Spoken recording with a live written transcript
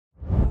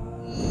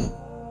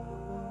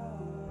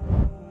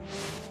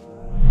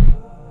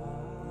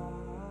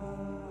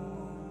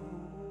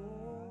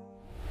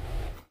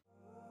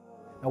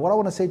what I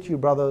want to say to you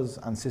brothers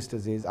and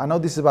sisters is, I know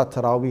this is about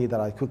Taraweeh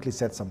that I quickly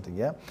said something,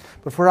 yeah?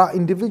 But for our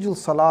individual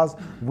salahs,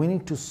 we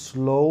need to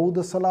slow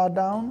the salah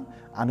down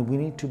and we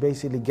need to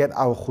basically get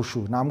our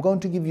khushu. Now I'm going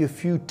to give you a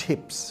few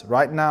tips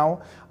right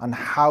now on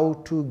how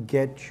to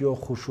get your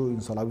khushu in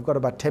salah. We've got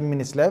about 10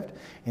 minutes left.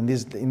 In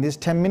this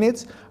 10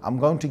 minutes, I'm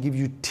going to give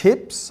you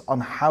tips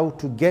on how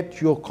to get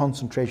your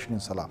concentration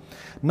in salah.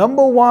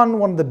 Number one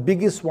of the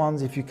biggest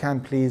ones, if you can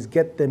please,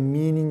 get the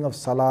meaning of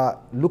salah.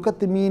 Look at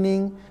the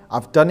meaning.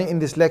 I've done it in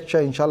this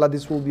lecture. Inshallah,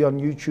 this will be on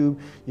YouTube.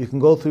 You can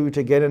go through it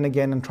again and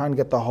again and try and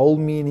get the whole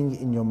meaning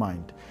in your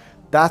mind.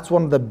 That's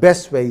one of the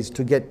best ways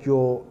to get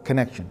your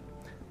connection.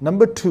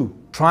 Number two,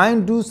 try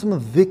and do some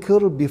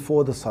dhikr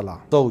before the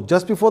salah. So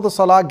just before the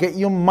salah, get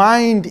your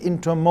mind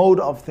into a mode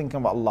of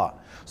thinking about Allah.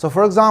 So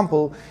for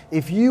example,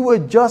 if you were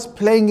just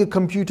playing a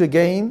computer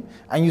game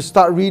and you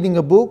start reading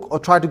a book or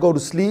try to go to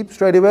sleep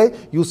straight away,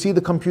 you'll see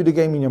the computer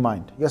game in your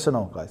mind. Yes or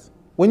no, guys?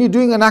 When you're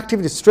doing an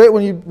activity, straight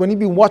when you've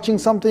been watching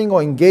something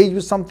or engaged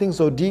with something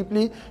so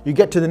deeply, you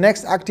get to the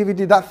next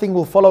activity, that thing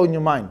will follow in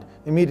your mind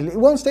immediately. It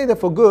won't stay there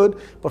for good,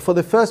 but for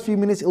the first few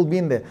minutes it'll be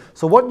in there.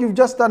 So what you've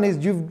just done is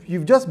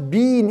you've just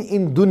been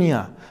in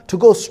dunya. To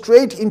go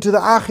straight into the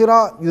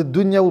akhirah, the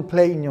dunya will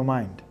play in your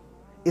mind.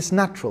 It's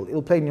natural,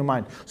 it'll play in your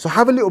mind. So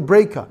have a little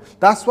breaker.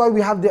 That's why we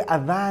have the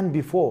adhan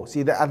before.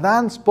 See, the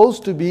adhan's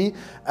supposed to be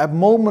a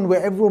moment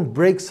where everyone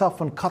breaks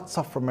off and cuts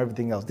off from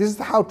everything else. This is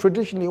how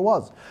traditionally it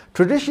was.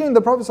 Traditionally in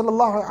the Prophet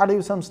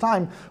ﷺ's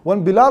time,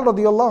 when Bilal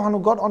radiallahu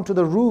anhu got onto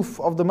the roof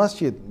of the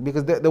masjid,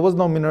 because there was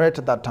no minaret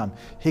at that time,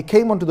 he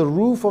came onto the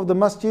roof of the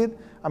masjid.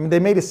 I mean, they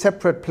made a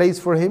separate place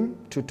for him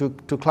to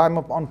climb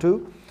up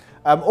onto.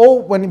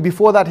 Or when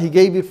before that he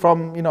gave it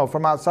from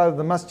outside of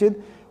the masjid.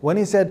 When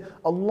he said,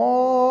 Allahu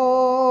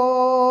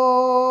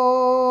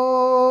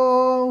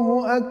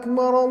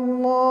Akbar,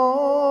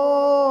 Allahu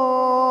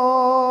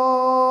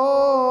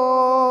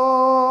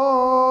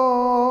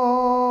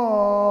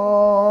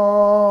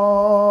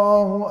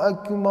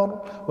Akbar.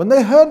 When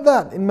they heard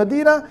that in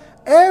Medina,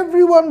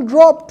 everyone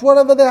dropped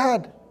whatever they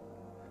had.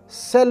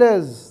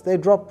 Sellers, they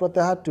dropped what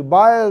they had to.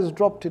 Buyers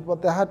dropped it,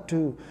 what they had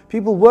to.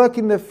 People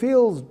working their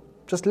fields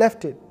just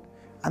left it.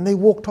 And they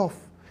walked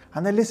off.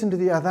 And they listened to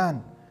the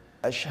adhan.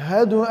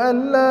 أشهد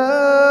أن لا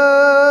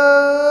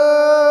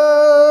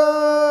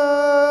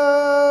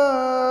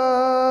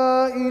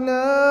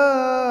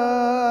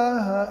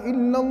إله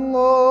إلا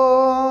الله.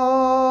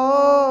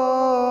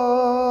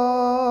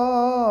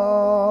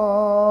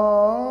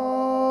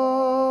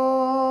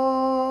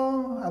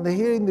 And they're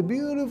hearing the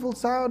beautiful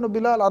sound of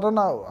Bilal. I don't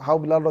know how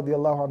Bilal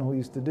radiallahu anhu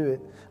used to do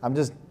it. I'm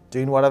just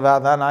doing whatever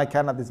adhan I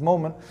can at this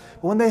moment.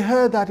 But when they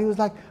heard that, he was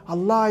like,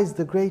 Allah is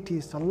the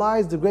greatest, Allah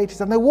is the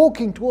greatest. And they're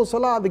walking towards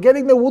salah, they're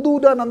getting their wudu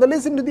done and they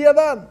listen to the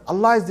adhan.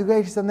 Allah is the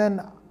greatest. And then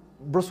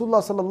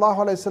Rasulullah sallallahu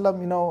alayhi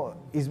wasallam,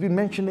 he's been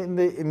mentioned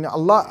in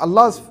Allah.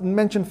 Allah's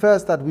mentioned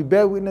first that we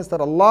bear witness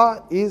that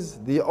Allah is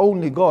the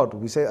only God.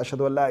 We say,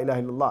 Ashhadu an la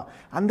ilaha illallah.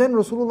 And then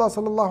Rasulullah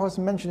sallallahu alayhi wasallam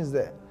mentioned is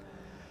there.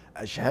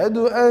 أشهد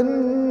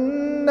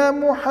أن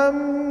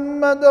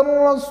محمد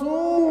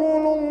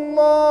رسول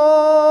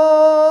الله.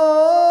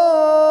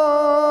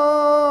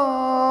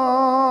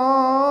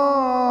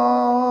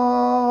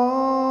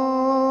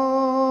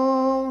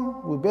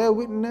 We bear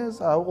witness,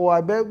 or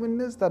I bear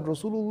witness that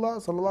Rasulullah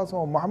sallallahu alaihi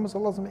wasallam, Muhammad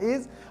sallallahu alaihi wasallam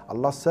is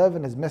Allah's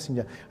servant, His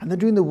messenger. And they're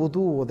doing the wudu,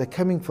 or they're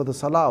coming for the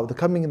salah, or they're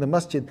coming in the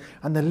masjid,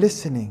 and they're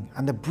listening,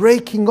 and they're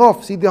breaking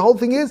off. See, the whole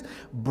thing is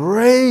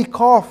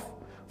break off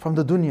from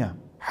the dunya.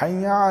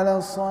 حي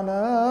على الصلاة.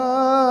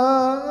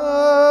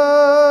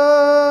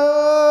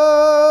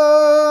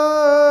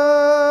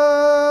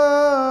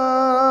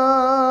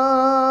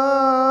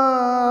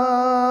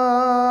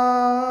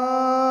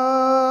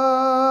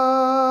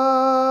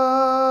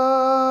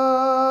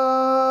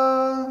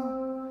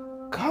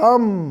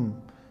 Come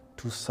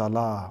to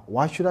salah.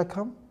 Why should I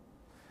come?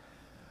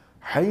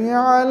 حي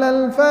على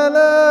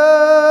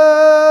الفلاح.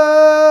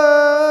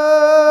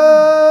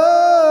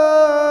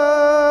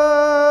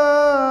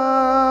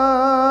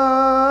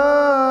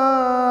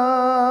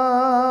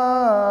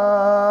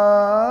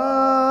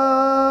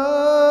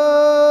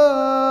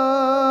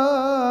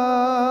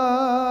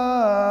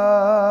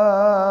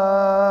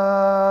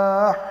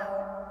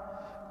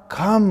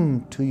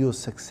 Come to your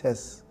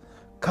success.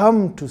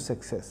 Come to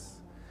success.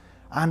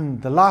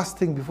 And the last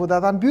thing before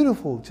that, and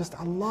beautiful, just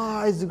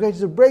Allah is the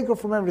greatest, a breaker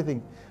from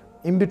everything.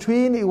 In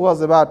between, it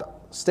was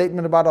about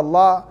statement about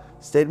Allah,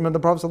 statement of the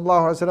Prophet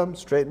ﷺ,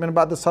 statement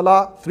about the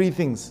salah, three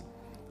things.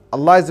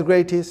 Allah is the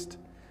greatest,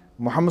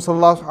 Muhammad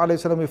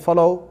ﷺ we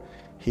follow,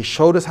 he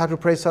showed us how to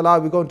pray salah,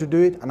 we're going to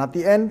do it, and at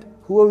the end,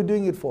 who are we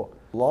doing it for?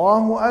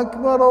 Allahu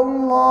Akbar,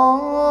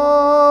 Allahu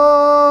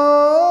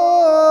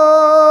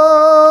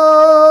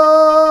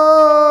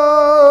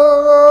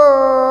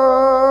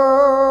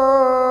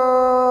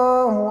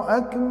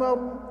Akbar,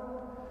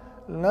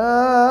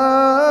 La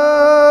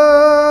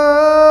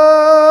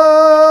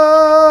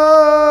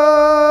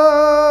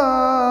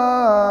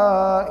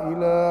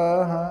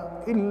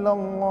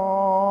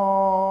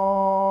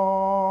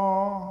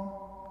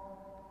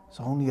It's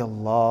only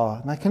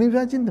Allah. Now can you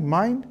imagine the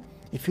mind?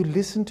 If you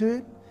listen to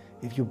it,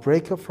 if you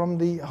break up from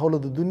the whole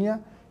of the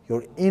dunya,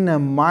 you're in a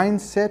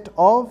mindset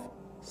of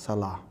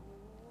salah.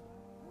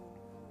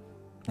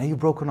 Now you've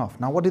broken off.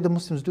 Now what did the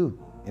Muslims do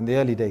in the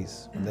early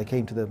days when they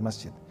came to the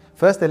masjid?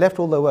 First they left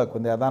all their work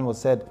when the adhan was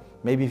said,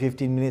 maybe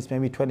 15 minutes,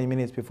 maybe 20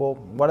 minutes before,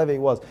 whatever it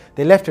was.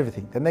 They left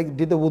everything. Then they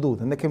did the wudu.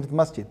 Then they came to the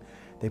masjid.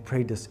 They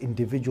prayed this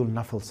individual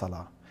nafil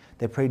salah.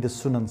 They prayed the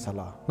sunan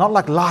salah. Not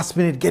like last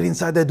minute, get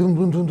inside there, doom,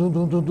 doom, doom, doom,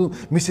 doom, doom, doom,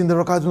 missing the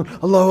rakats,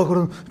 Allahu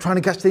Akbar, trying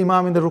to catch the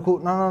imam in the ruku.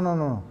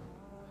 No.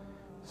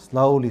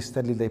 Slowly,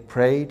 steadily they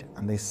prayed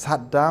and they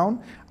sat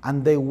down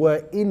and they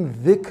were in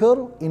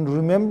dhikr, in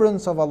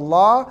remembrance of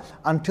Allah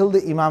until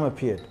the imam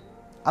appeared.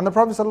 And the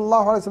Prophet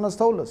ﷺ has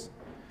told us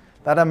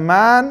that a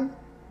man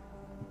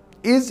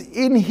is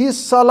in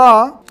his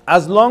salah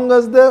as long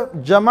as the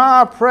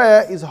jama'ah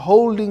prayer is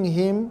holding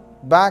him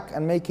back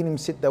and making him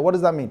sit there. What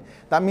does that mean?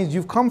 That means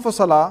you've come for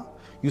salah,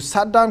 you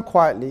sat down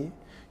quietly,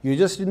 you're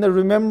just in the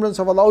remembrance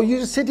of Allah, or you're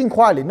just sitting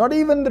quietly, not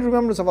even the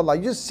remembrance of Allah,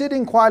 you're just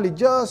sitting quietly,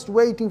 just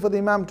waiting for the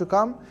imam to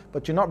come,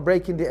 but you're not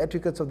breaking the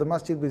etiquettes of the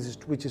masjid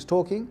which is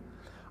talking.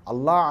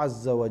 Allah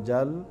Azza wa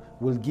Jal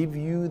will give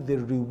you the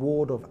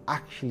reward of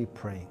actually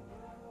praying.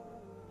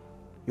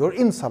 You're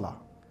in salah.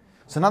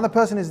 So another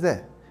person is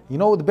there. You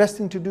know what the best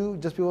thing to do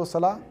just before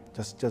salah?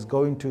 Just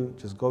go into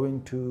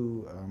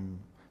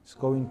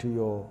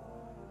your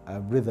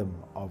rhythm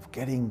of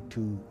getting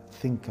to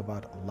think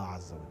about Allah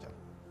Azza wa Jal.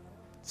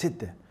 Sit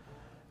there.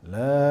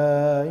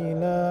 La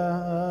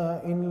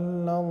ilaha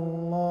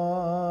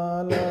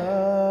illallah,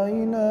 la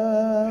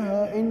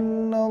ilaha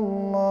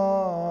illallah,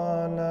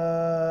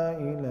 la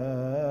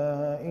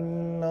ilaha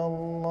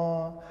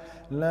illallah,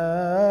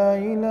 la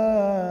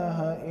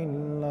ilaha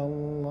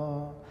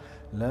illallah,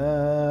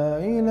 la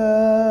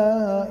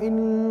ilaha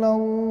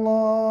illallah,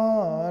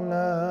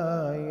 la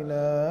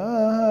ilaha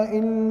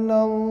illallah,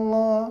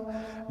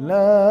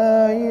 la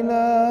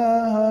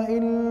ilaha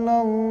illallah, la ilaha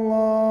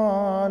illallah,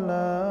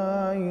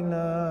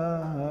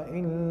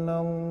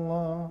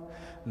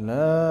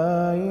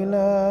 la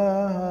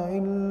ilaha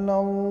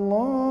illallah,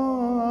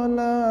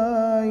 la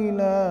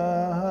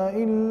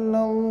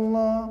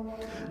ilaha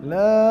illallah,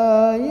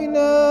 la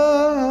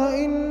ilaha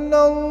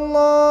illallah, la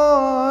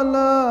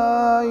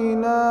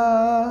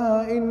ilaha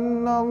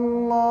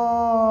illallah,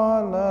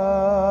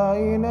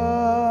 la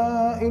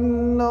ilaha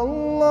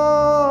illallah,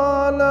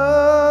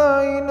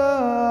 la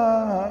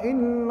ilaha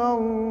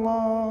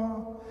illallah.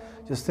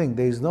 Just think,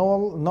 there is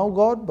no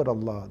God but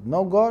Allah,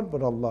 no God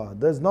but Allah,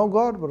 there's no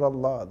God but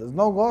Allah, there's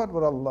no God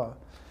but Allah.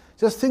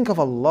 Just think of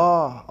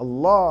Allah,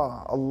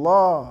 Allah,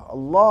 Allah,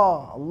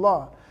 Allah,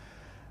 Allah.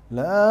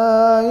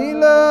 La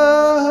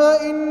ilaha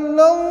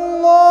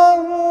illallah,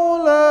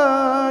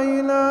 la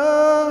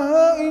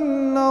ilaha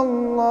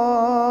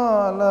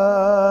illallah,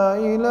 la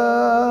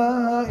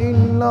ilaha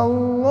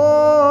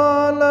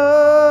illallah,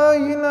 la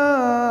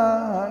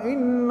ilaha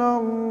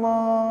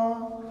illallah.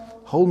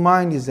 Whole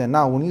mind is there.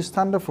 Now when you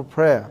stand up for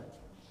prayer,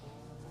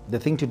 the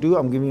thing to do,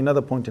 I'm giving you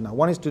another pointer now.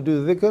 One is to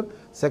do dhikr,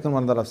 second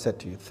one that I've said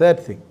to you. Third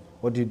thing,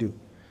 what do?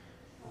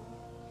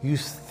 You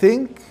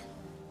think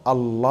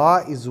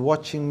Allah is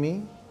watching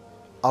me,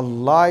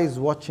 Allah is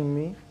watching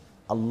me,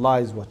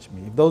 Allah is watching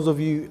me. If those of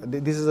you,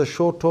 this is a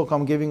short talk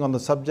I'm giving on the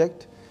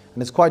subject,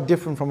 and it's quite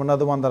different from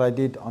another one that I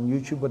did on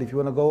YouTube, but if you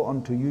want to go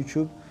onto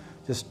YouTube,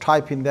 just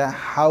type in there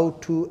how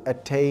to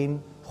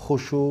attain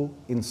khushu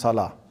in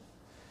salah.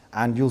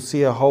 And you'll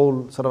see a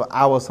whole sort of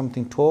hour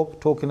something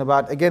talking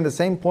about, again, the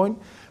same point,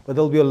 but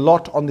there'll be a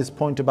lot on this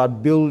point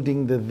about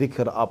building the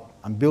dhikr up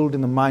and building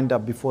the mind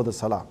up before the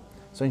salah.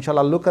 So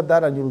inshallah, look at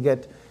that and you'll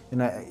get,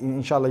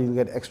 inshallah, you'll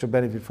get extra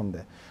benefit from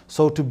there.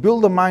 So to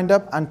build the mind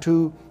up and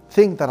to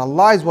think that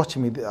Allah is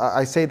watching me,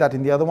 I say that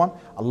in the other one,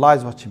 Allah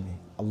is watching me,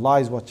 Allah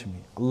is watching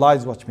me, Allah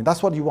is watching me.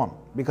 That's what you want,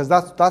 because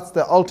that's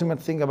the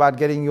ultimate thing about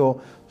getting your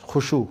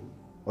khushu,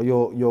 or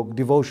your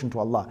devotion to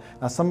Allah.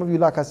 Now some of you,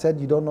 like I said,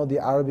 you don't know the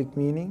Arabic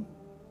meaning.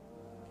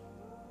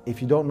 If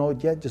you don't know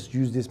it yet, just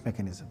use this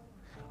mechanism.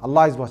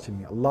 Allah is watching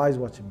me, Allah is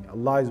watching me,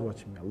 Allah is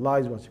watching me, Allah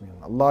is watching me,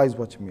 Allah is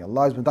watching me,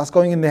 Allah is watching me. That's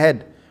going in the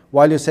head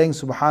while you're saying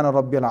Subhana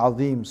Rabbil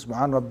Azim,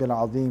 Subhana Rabbil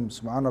Azim,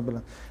 Subhana Rabbil,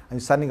 and you're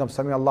standing up,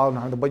 Sami Allahu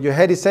Liman, but your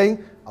head is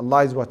saying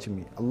Allah is watching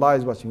me, Allah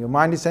is watching me. Your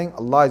mind is saying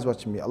Allah is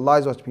watching me, Allah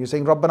is watching me. You're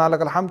saying Rabbana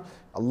lakal hamd,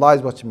 Allah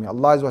is watching me,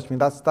 Allah is watching me.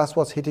 That's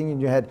what's hitting in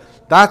your head.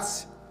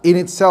 That's in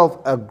itself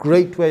a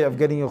great way of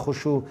getting your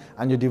khushu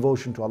and your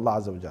devotion to Allah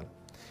Azza wa Jal.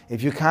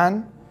 If you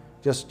can,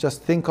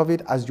 just think of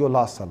it as your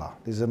last salah.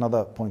 This is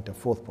another point, a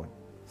fourth point.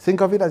 Think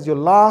of it as your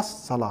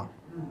last salah.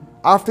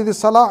 After this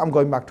salah, I'm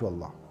going back to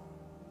Allah.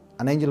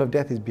 An angel of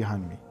death is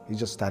behind me. He's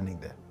just standing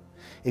there.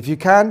 If you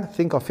can,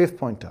 think of fifth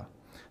pointer.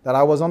 That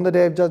I was on the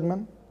day of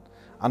judgment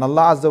and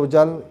Allah Azza wa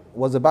Jal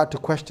was about to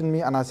question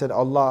me, and I said,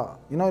 Allah,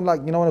 when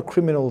a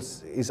criminal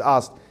is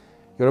asked,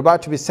 you're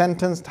about to be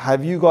sentenced,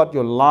 have you got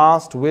your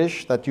last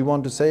wish that you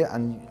want to say?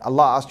 And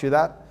Allah asked you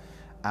that.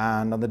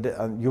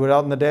 And you were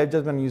out on the day of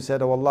judgment and you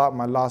said, oh Allah,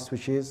 my last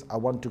wish is I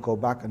want to go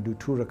back and do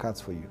 2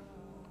 rakats for you.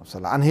 of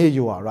Salah. And here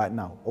you are right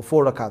now. Or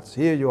 4 rakats,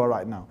 here you are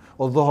right now.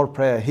 Or Dhuhr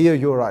prayer, here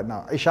you are right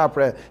now. Isha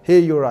prayer, here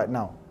you are right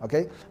now.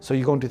 Okay? So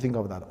you're going to think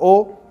of that.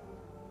 Or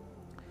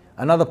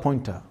another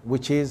pointer,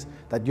 which is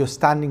that you're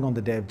standing on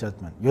the Day of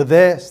Judgment. You're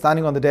there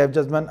standing on the Day of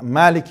Judgment.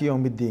 Maliki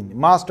Yawmiddin,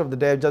 Master of the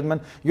Day of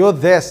Judgment. You're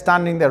there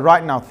standing there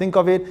right now. Think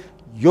of it.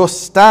 You're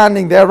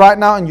standing there right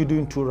now and you're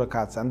doing 2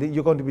 rakats. And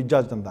you're going to be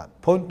judged on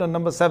that. Pointer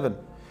number 7.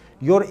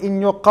 You're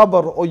in your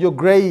qabr or your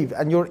grave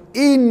and you're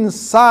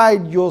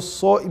inside your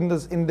soul in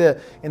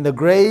the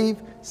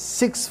grave,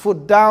 6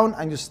 foot down,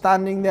 and you're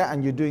standing there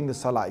and you're doing the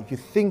salah. If you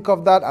think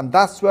of that, and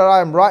that's where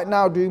I am right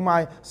now doing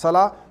my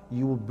salah,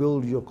 you will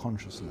build your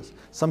consciousness.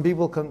 Some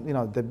people can,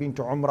 they've been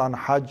to Umrah and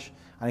Hajj,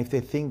 and if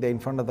they think they're in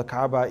front of the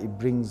Kaaba, it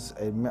brings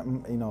a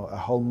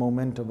whole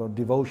momentum of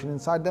devotion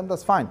inside them.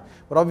 That's fine.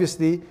 But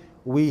obviously,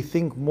 we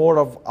think more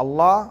of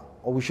Allah,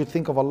 or we should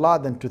think of Allah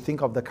than to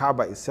think of the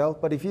Kaaba itself.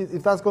 But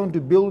if that's going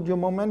to build your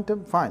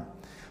momentum, fine.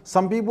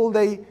 Some people,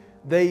 they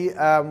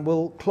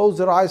will close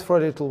their eyes for a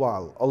little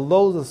while.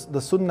 Although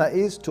the sunnah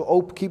is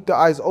to keep the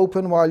eyes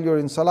open while you're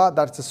in salah,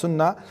 that's the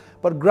sunnah.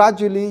 But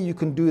gradually you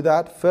can do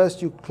that.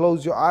 First you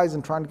close your eyes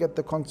and try and get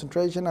the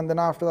concentration, and then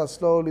after that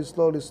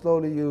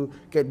slowly you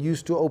get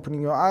used to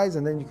opening your eyes,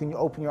 and then you can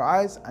open your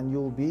eyes and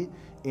you'll be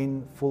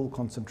in full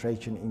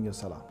concentration in your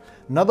salah.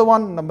 Another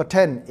one, number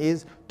 10,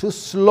 is to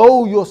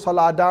slow your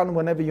salah down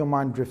whenever your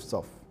mind drifts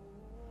off.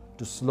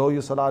 To slow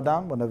your salah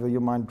down whenever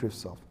your mind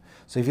drifts off.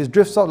 So if it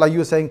drifts off, like you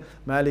were saying,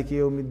 Maliki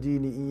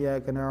Yawmiddin,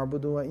 Iyyaka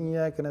na'budu wa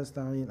Iyyaka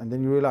nasta'in, and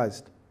then you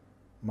realized,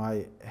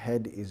 my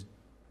head is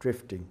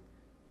drifting.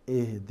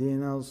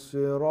 Ihdina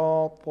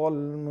as-siratal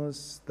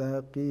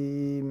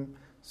mustaqim,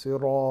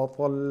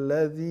 siratal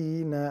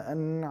ladhina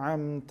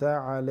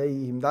an'amta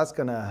alayhim. That's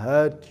going to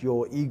hurt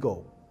your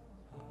ego,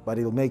 but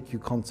it'll make you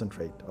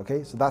concentrate.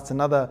 Okay, so that's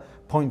another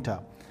pointer.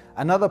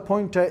 Another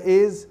pointer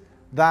is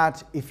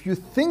that if you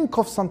think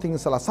of something in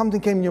salah,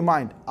 something came in your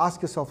mind,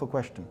 ask yourself a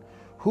question.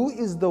 Who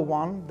is the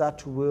one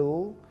that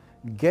will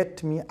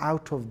get me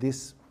out of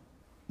this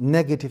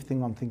negative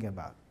thing I'm thinking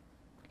about?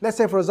 Let's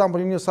say, for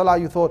example, in your salah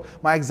you thought,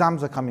 my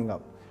exams are coming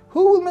up.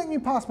 Who will make me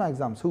pass my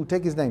exams? Who?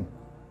 Take his name.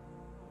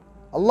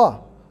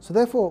 Allah. So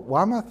therefore,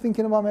 why am I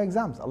thinking about my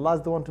exams? Allah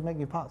is the one to make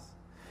me pass.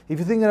 If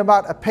you're thinking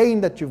about a pain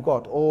that you've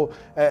got, or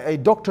a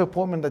doctor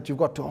appointment that you've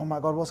got to, oh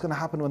my God, what's going to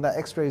happen when that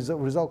x-ray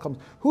result comes?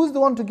 Who's the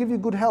one to give you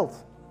good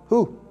health?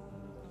 Who?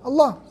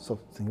 Allah. So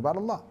think about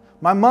Allah.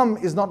 My mum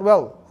is not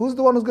well. Who's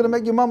the one who's going to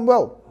make your mum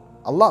well?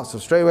 Allah. So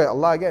straight away,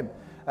 Allah again.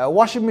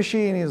 Washing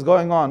machine is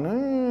going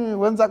on.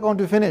 When's that going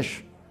to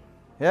finish?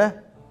 Yeah?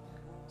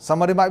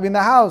 Somebody might be in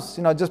the house,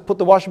 just put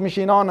the washing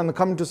machine on and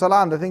come into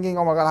salah and they're thinking,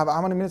 oh my God,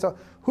 how many minutes?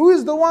 Who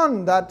is the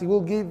one that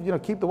will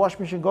keep the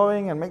washing machine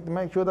going and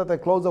make sure that they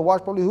close the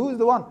wash properly? Who is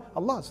the one?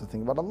 Allah. So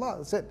think about Allah.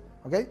 That's it.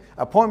 Okay?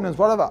 Appointments,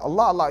 whatever.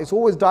 Allah. It's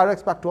always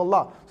directs back to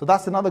Allah. So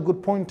that's another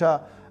good pointer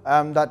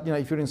that,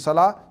 if you're in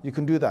salah, you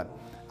can do that.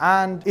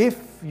 And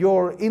if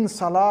you're in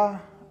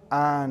salah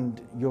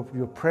and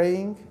you're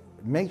praying,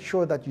 make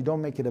sure that you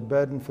don't make it a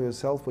burden for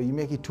yourself or you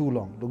make it too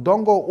long. Look,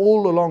 don't go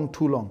all along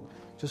too long.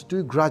 Just do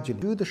it gradually.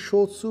 Do the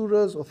short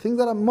surahs or things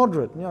that are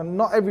moderate.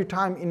 Not every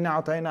time inna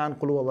atayna and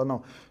qul huwallahu.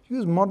 No.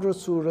 Use moderate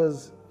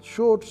surahs,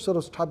 short sort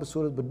of type of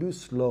surahs, but do it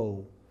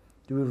slow.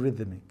 Do it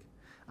rhythmic.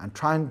 And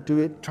try and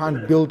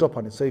build up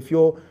on it. So if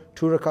you're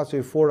 2 rakats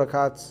or 4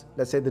 rakats,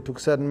 let's say they took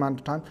a certain amount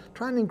of time,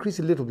 try and increase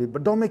it a little bit,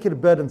 but don't make it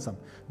burdensome.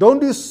 Don't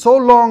do so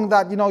long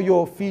that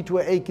your feet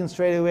were aching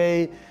straight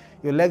away,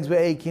 your legs were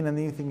aching, and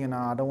then you're thinking,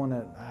 I don't want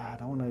to,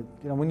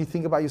 when you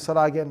think about your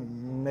salah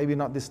again, maybe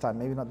not this time,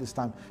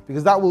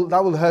 because that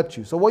will hurt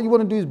you. So what you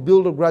want to do is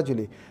build up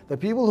gradually. The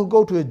people who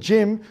go to a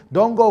gym,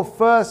 don't go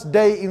first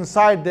day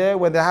inside there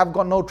when they have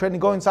got no training,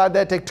 go inside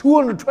there, take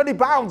 220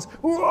 pounds,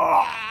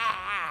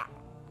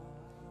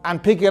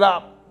 and pick it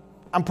up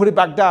and put it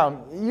back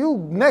down.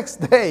 Next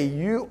day,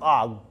 you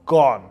are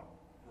gone.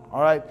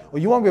 All right? Well,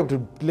 you won't be able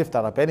to lift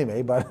that up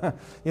anyway, but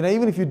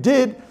even if you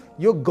did,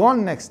 you're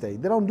gone next day.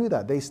 They don't do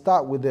that. They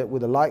start with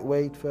a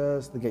lightweight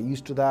first, they get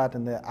used to that,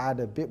 and they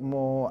add a bit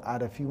more,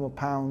 add a few more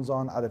pounds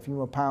on, add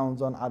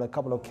a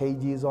couple of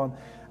kgs on,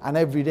 and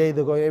every day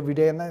they go every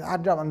day, and then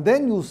add up, and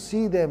then you'll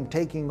see them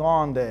taking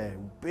on their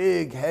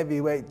big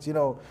heavy weights,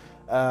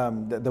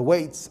 the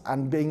weights,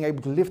 and being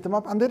able to lift them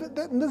up, and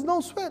there's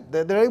no sweat.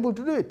 They're able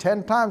to do it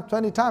 10 times,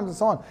 20 times, and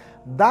so on.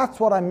 That's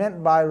what I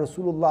meant by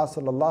Rasulullah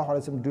sallallahu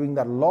alaihi wasallam doing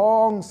that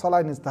long salah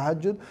in his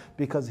tahajjud,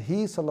 because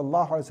he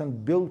sallallahu alaihi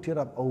wasallam built it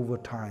up over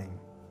time.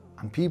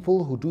 And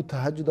people who do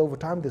tahajjud over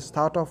time, they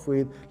start off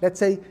with,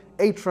 let's say,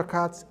 8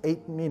 rakats,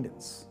 8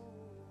 minutes.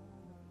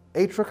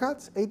 8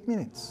 rakats, 8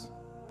 minutes.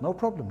 No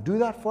problem. Do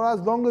that for as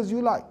long as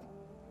you like.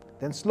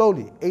 Then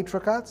slowly, 8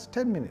 rakats,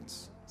 10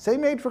 minutes.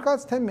 Same 8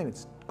 rakats, 10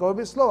 minutes. Go a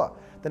bit slower.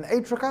 Then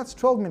 8 rakats,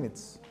 12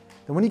 minutes.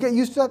 Then when you get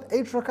used to that,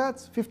 8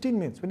 rakats, 15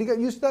 minutes. When you get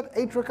used to that,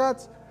 8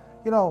 rakats,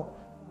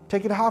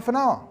 take it half an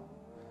hour.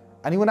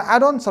 And you want to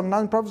add on,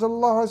 sometimes Prophet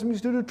ﷺ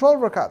used to do 12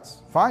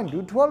 rakats. Fine,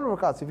 do 12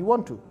 rakats if you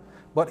want to.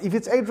 But if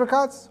it's 8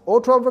 rakats or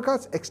 12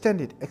 rakats,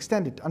 extend it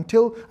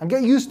until, and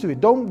get used to it.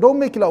 Don't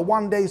make it like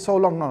one day so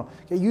long, no.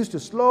 Get used to it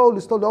slowly,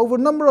 over a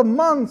number of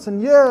months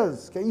and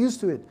years. Get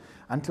used to it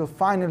until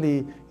finally,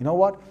 you know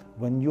what?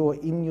 When you're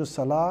in your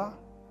salah,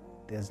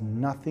 there's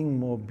nothing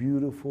more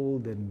beautiful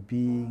than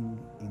being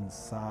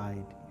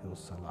inside your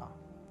salah.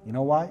 You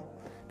know why?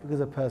 Because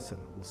a person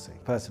will say,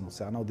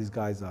 I know these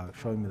guys are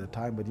showing me the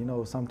time, but you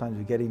know, sometimes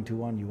you get into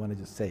one, you want to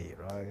just say it,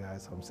 right?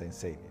 That's what I'm saying,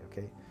 say it,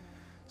 okay?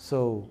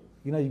 So,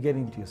 you know, you get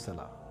into your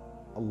salah.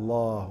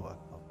 Allahu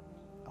Akbar.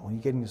 And when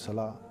you get into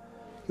salah,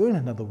 you're in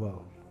another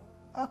world.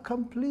 A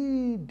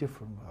complete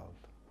different world.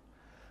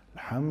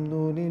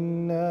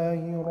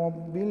 Alhamdulillahi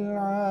Rabbil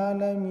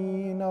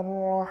Alameen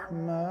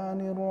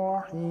Ar-Rahmanir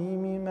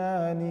Rahim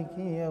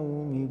Maliki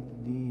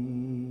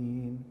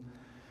Yawmiddin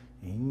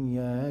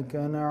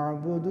Iyyaka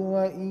na'budu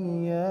wa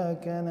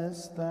iyyaka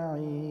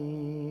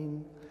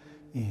nasta'een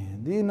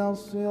اهدنا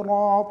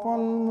الصراط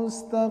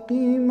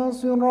المستقيم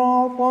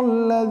صراط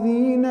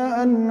الذين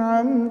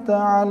أنعمت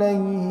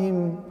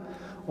عليهم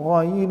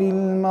غير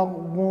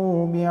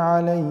المغضوب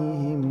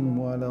عليهم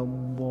ولا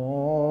الضالين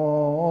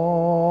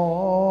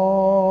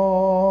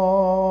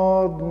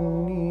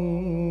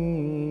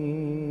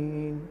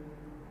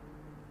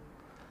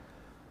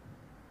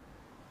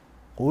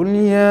قل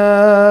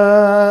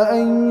يا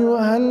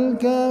أيها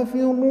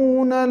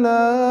الكافرون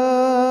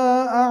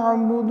لا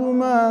أعبد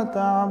ما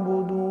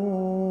تعبدون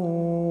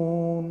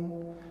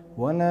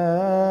ولا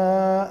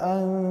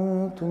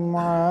أنتم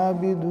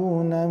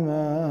عابدون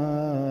ما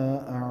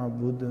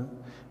أعبد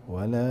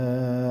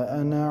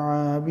ولا أنا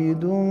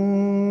عابد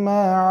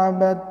ما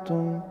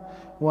عبدتم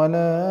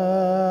ولا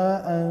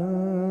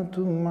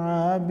أنتم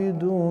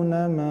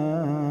عابدون ما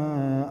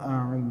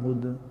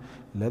أعبد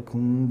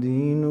لكم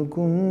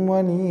دينكم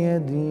ولي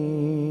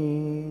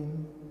دين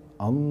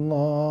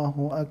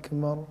Allahu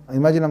Akbar.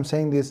 Imagine I'm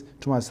saying this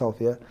to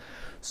myself, yeah?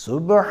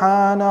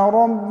 Subhana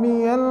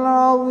Rabbiyal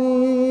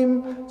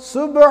Azim,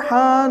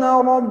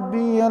 Subhana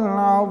Rabbiyal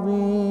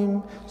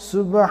Azim,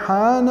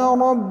 Subhana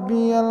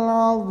Rabbiyal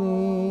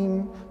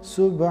Azim,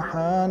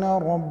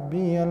 Subhana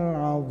Rabbiyal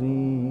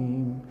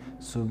Azim,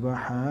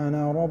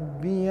 Subhana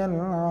Rabbiyal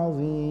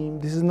Azim.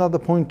 This is another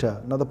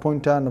pointer, and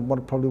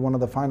probably one of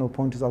the final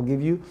pointers I'll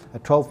give you. A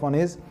 12th one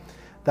is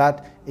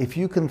that if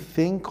you can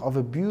think of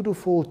a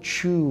beautiful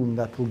tune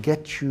that will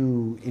get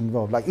you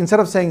involved, like instead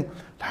of saying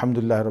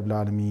Alhamdulillah Rabbil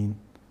Alameen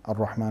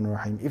Ar-Rahman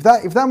Ar-Rahim, if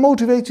that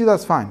motivates you,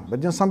 that's fine. But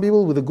you know, some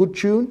people with a good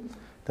tune,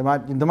 they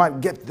might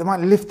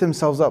lift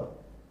themselves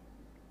up.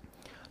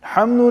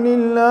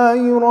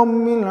 Alhamdulillahi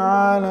Rabbil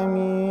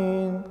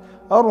Alameen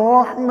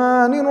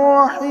Ar-Rahman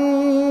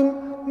Ar-Rahim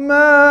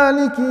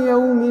Maliki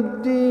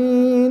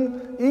Yawmiddin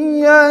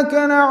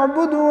Iyyaka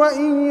na'budu wa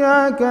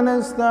iyyaka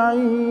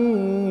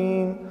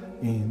nasta'een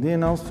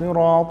اهدنا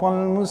الصراط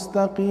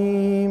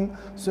المستقيم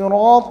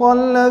صراط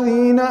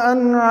الذين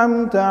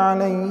أنعمت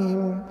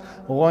عليهم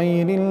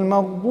غير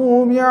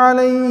المغضوب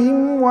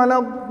عليهم ولا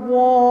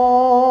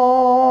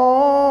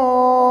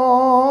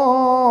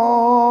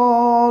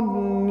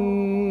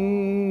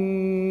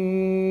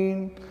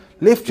الضالين.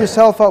 Lift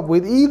yourself up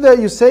with either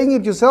you're saying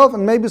it yourself,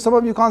 and maybe some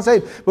of you can't say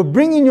it, but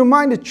bring in your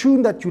mind a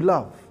tune that you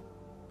love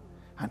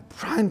and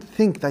try and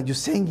think that you're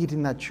saying it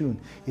in that tune.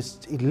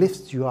 It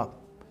lifts you up.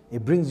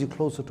 It brings you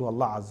closer to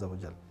Allah Azza wa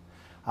Jal.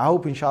 I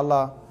hope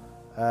inshallah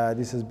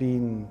this has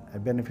been a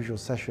beneficial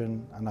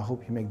session, and I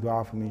hope you make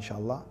dua for me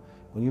inshallah.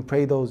 When you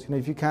pray those, you know,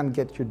 if you can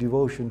get your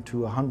devotion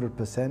to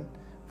 100%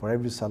 for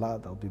every salah,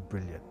 that'll be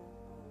brilliant.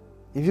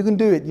 If you can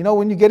do it, you know,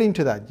 when you get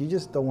into that, you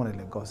just don't want to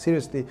let go.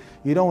 Seriously,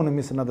 you don't want to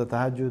miss another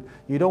tahajjud,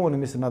 you don't want to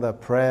miss another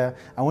prayer.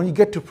 And when you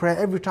get to prayer,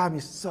 every time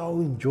is so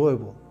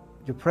enjoyable.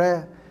 Your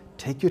prayer,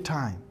 take your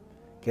time,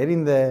 get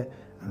in there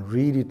and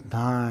read it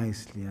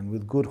nicely and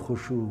with good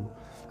khushu.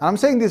 And I'm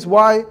saying this,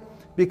 why?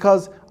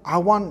 Because I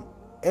want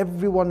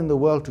everyone in the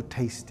world to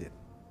taste it.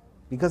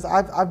 Because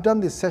I've done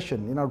this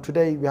session, you know,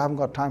 today we haven't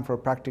got time for a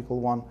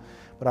practical one,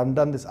 but I've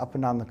done this up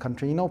and down the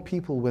country. You know,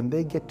 people, when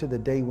they get to the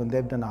day when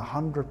they've done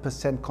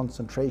 100%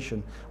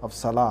 concentration of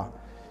salah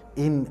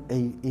in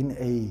a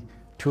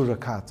 2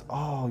 rakats,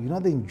 oh, you know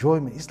the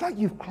enjoyment. It's like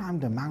you've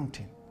climbed a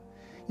mountain.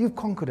 You've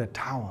conquered a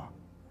tower.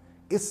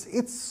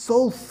 It's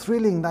so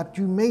thrilling that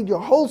you made your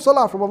whole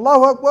salah from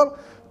Allahu Akbar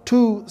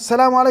to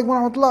Salaam alaikum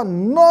wa rahmatullah,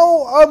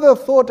 no other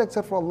thought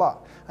except for Allah.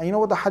 And you know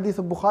what the hadith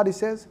of Bukhari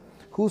says?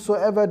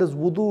 Whosoever does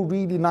wudu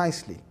really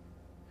nicely,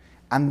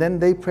 and then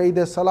they pray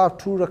their salah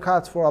 2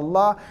 rakats for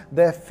Allah,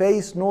 their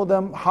face nor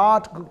their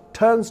heart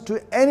turns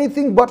to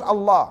anything but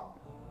Allah.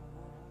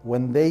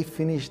 When they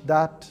finish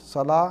that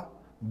salah,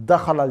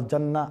 dakhal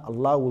al-jannah,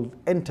 Allah will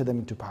enter them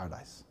into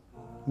paradise.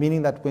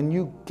 Meaning that when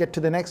you get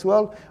to the next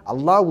world,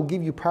 Allah will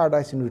give you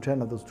paradise in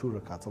return of those 2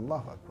 rakats.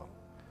 Allahu Akbar.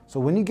 So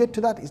when you get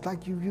to that, it's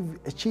like you've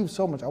achieved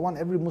so much. I want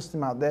every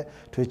Muslim out there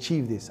to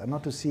achieve this and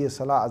not to see a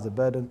salah as a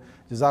burden.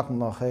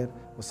 Jazakumullah khair.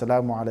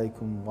 Wassalamu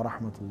alaikum wa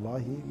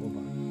rahmatullahi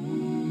wa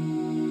barakatuh.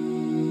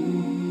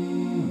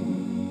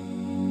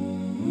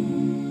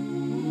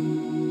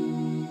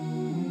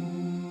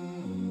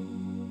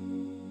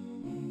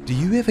 Do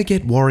you ever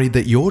get worried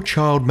that your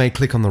child may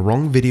click on the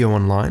wrong video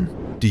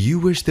online? Do you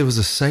wish there was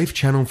a safe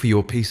channel for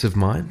your peace of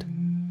mind?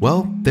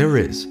 Well, there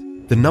is.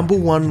 The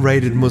 #1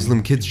 rated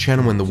Muslim kids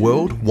channel in the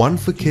world, One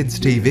for Kids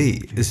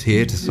TV, is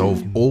here to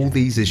solve all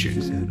these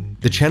issues.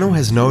 The channel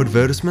has no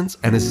advertisements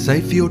and is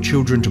safe for your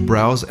children to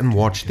browse and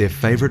watch their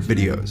favorite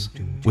videos.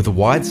 With a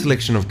wide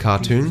selection of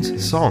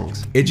cartoons,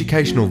 songs,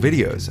 educational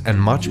videos, and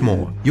much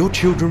more, your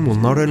children will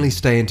not only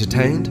stay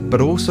entertained,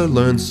 but also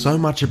learn so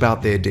much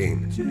about their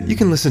deen. You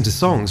can listen to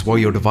songs while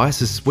your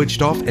device is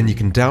switched off, and you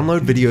can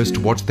download videos to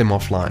watch them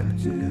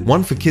offline.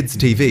 One for Kids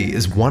TV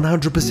is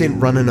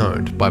 100% run and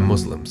owned by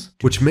Muslims,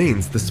 which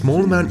means the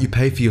small amount you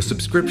pay for your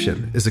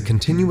subscription is a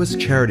continuous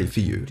charity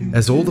for you,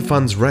 as all the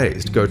funds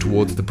raised go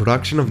towards the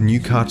production of new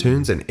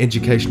cartoons and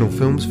educational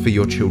films for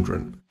your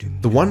children.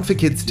 The One for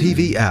Kids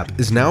TV app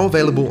is now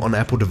available on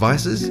Apple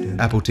devices,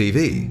 Apple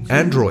TV,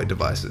 Android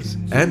devices,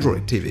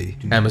 Android TV,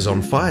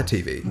 Amazon Fire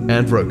TV,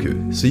 and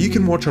Roku, so you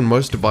can watch on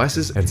most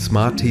devices and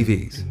smart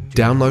TVs.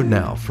 Download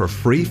now for a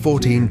free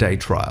 14-day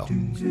trial.